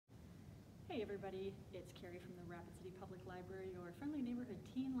Hey everybody, it's Carrie from the Rapid City Public Library, your friendly neighborhood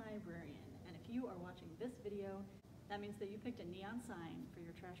teen librarian. And if you are watching this video, that means that you picked a neon sign for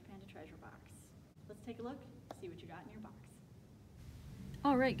your Trash Panda treasure box. Let's take a look, see what you got in your box.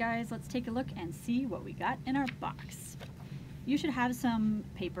 Alright guys, let's take a look and see what we got in our box. You should have some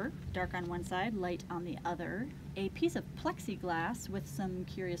paper, dark on one side, light on the other, a piece of plexiglass with some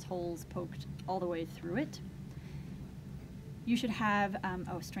curious holes poked all the way through it. You should have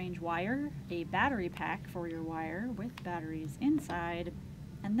strange wire, a battery pack for your wire with batteries inside,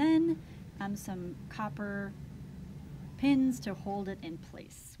 and then some copper pins to hold it in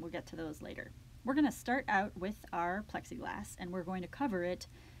place. We'll get to those later. We're going to start out with our plexiglass and we're going to cover it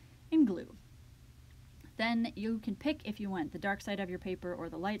in glue. Then you can pick, if you want, the dark side of your paper or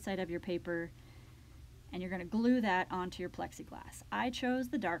the light side of your paper, and you're going to glue that onto your plexiglass. I chose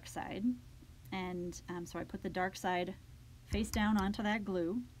the dark side, and so I put the dark side face down onto that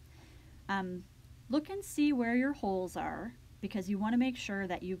glue. Look and see where your holes are, because you want to make sure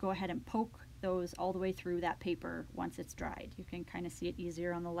that you go ahead and poke those all the way through that paper once it's dried. You can kind of see it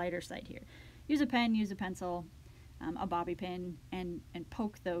easier on the lighter side here. Use a pen, use a pencil, a bobby pin, and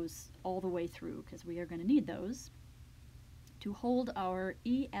poke those all the way through, because we are going to need those to hold our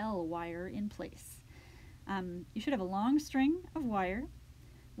EL wire in place. You should have a long string of wire.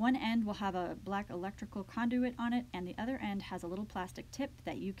 One end will have a black electrical conduit on it, and the other end has a little plastic tip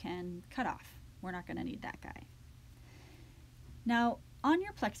that you can cut off. We're not going to need that guy. Now, on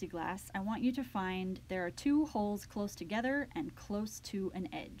your plexiglass, I want you to find there are two holes close together and close to an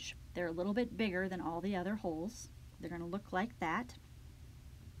edge. They're a little bit bigger than all the other holes. They're going to look like that.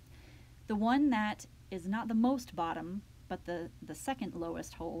 The one that is not the most bottom, but the second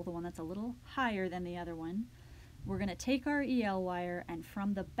lowest hole, the one that's a little higher than the other one, we're going to take our EL wire, and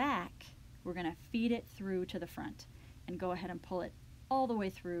from the back we're going to feed it through to the front and go ahead and pull it all the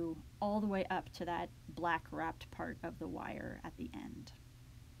way through, all the way up to that black wrapped part of the wire at the end.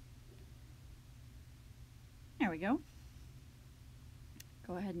 There we go.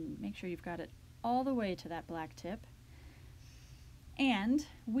 Go ahead and make sure you've got it all the way to that black tip. And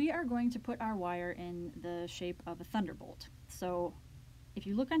we are going to put our wire in the shape of a thunderbolt. So if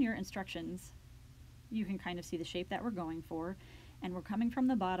you look on your instructions, you can kind of see the shape that we're going for, and we're coming from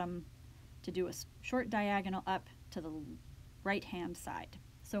the bottom to do a short diagonal up to the right hand side.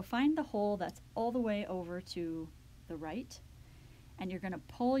 So find the hole that's all the way over to the right, and you're going to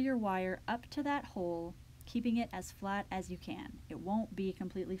pull your wire up to that hole, keeping it as flat as you can. It won't be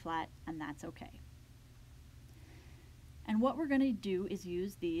completely flat, and that's okay. And what we're going to do is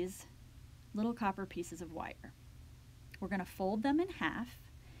use these little copper pieces of wire. We're going to fold them in half.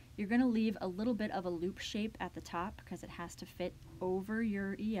 You're going to leave a little bit of a loop shape at the top because it has to fit over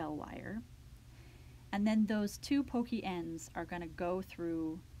your EL wire. And then those two pokey ends are going to go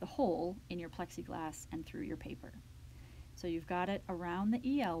through the hole in your plexiglass and through your paper. So you've got it around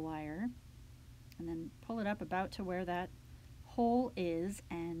the EL wire, and then pull it up about to where that hole is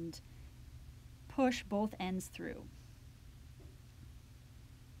and push both ends through.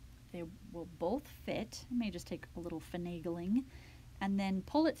 They will both fit. It may just take a little finagling. And then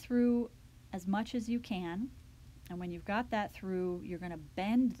pull it through as much as you can. And when you've got that through, you're going to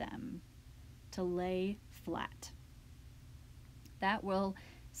bend them to lay flat. That will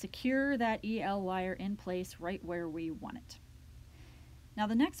secure that EL wire in place right where we want it. Now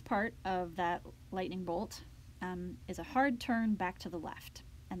the next part of that lightning bolt is a hard turn back to the left.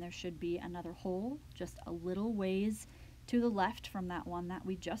 And there should be another hole just a little ways to the left from that one that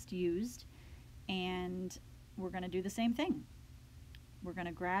we just used. And we're going to do the same thing. We're going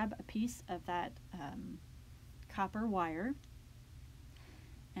to grab a piece of that copper wire,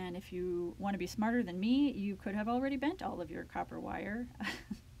 and if you want to be smarter than me, you could have already bent all of your copper wire.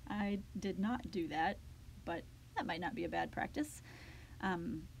 I did not do that, but that might not be a bad practice.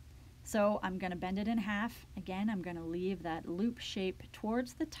 So I'm going to bend it in half. Again, I'm going to leave that loop shape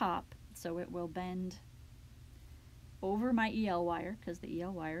towards the top so it will bend over my EL wire, because the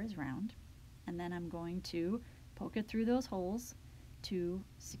EL wire is round, and then I'm going to poke it through those holes to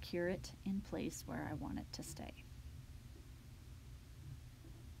secure it in place where I want it to stay.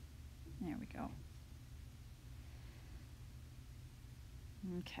 There we go.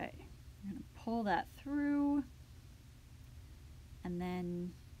 Okay, I'm going to pull that through, and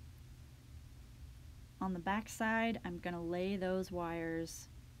then on the back side I'm going to lay those wires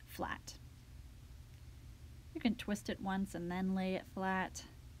flat. You can twist it once and then lay it flat.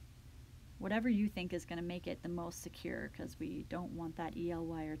 Whatever you think is going to make it the most secure, because we don't want that EL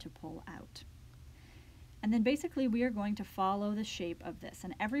wire to pull out. And then basically we are going to follow the shape of this,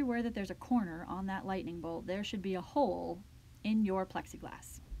 and everywhere that there's a corner on that lightning bolt, there should be a hole in your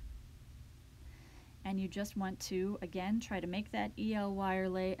plexiglass. and you just want to, again, try to make that EL wire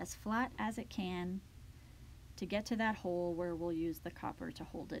lay as flat as it can to get to that hole where we'll use the copper to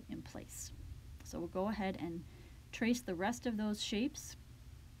hold it in place. So we'll go ahead and trace the rest of those shapes,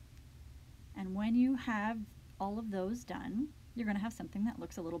 and when you have all of those done, you're going to have something that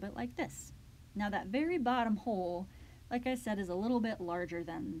looks a little bit like this. Now that very bottom hole, like I said, is a little bit larger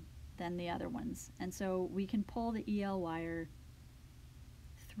than the other ones, and so we can pull the EL wire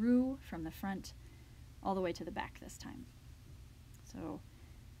through from the front all the way to the back this time. So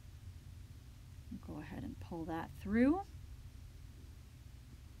we'll go ahead and pull that through.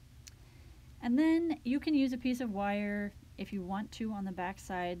 And then you can use a piece of wire if you want to on the back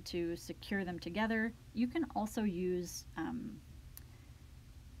side to secure them together. You can also use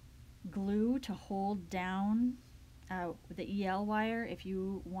glue to hold down the EL wire if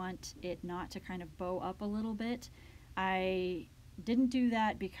you want it not to kind of bow up a little bit. I didn't do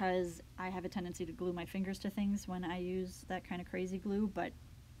that because I have a tendency to glue my fingers to things when I use that kind of crazy glue, but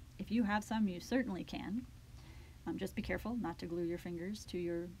if you have some, you certainly can. Just be careful not to glue your fingers to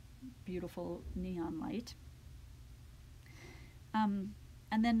your beautiful neon light.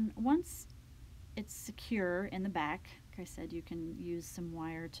 And then once it's secure in the back, like I said, you can use some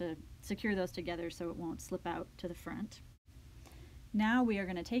wire to secure those together so it won't slip out to the front. Now we are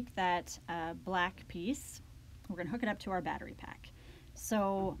going to take that black piece, we're going to hook it up to our battery pack.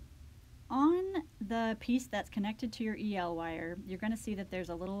 So on the piece that's connected to your EL wire, you're going to see that there's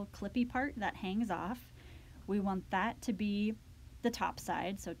a little clippy part that hangs off. We want that to be the top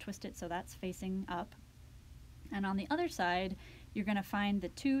side, so twist it so that's facing up. And on the other side, you're going to find the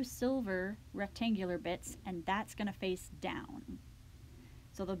two silver rectangular bits, and that's going to face down.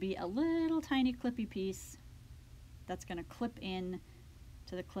 So there'll be a little tiny clippy piece that's going to clip in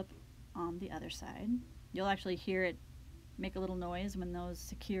to the clip on the other side. You'll actually hear it make a little noise when those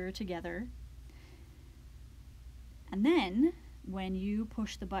secure together. And then when you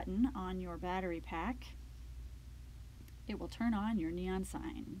push the button on your battery pack, it will turn on your neon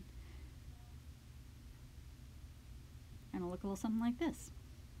sign. And it'll look a little something like this.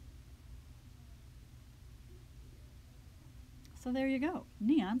 So there you go,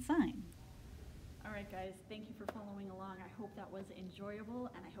 neon sign. All right guys, thank you for following along. I hope that was enjoyable,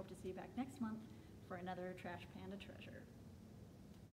 and I hope to see you back next month for another Trash Panda treasure.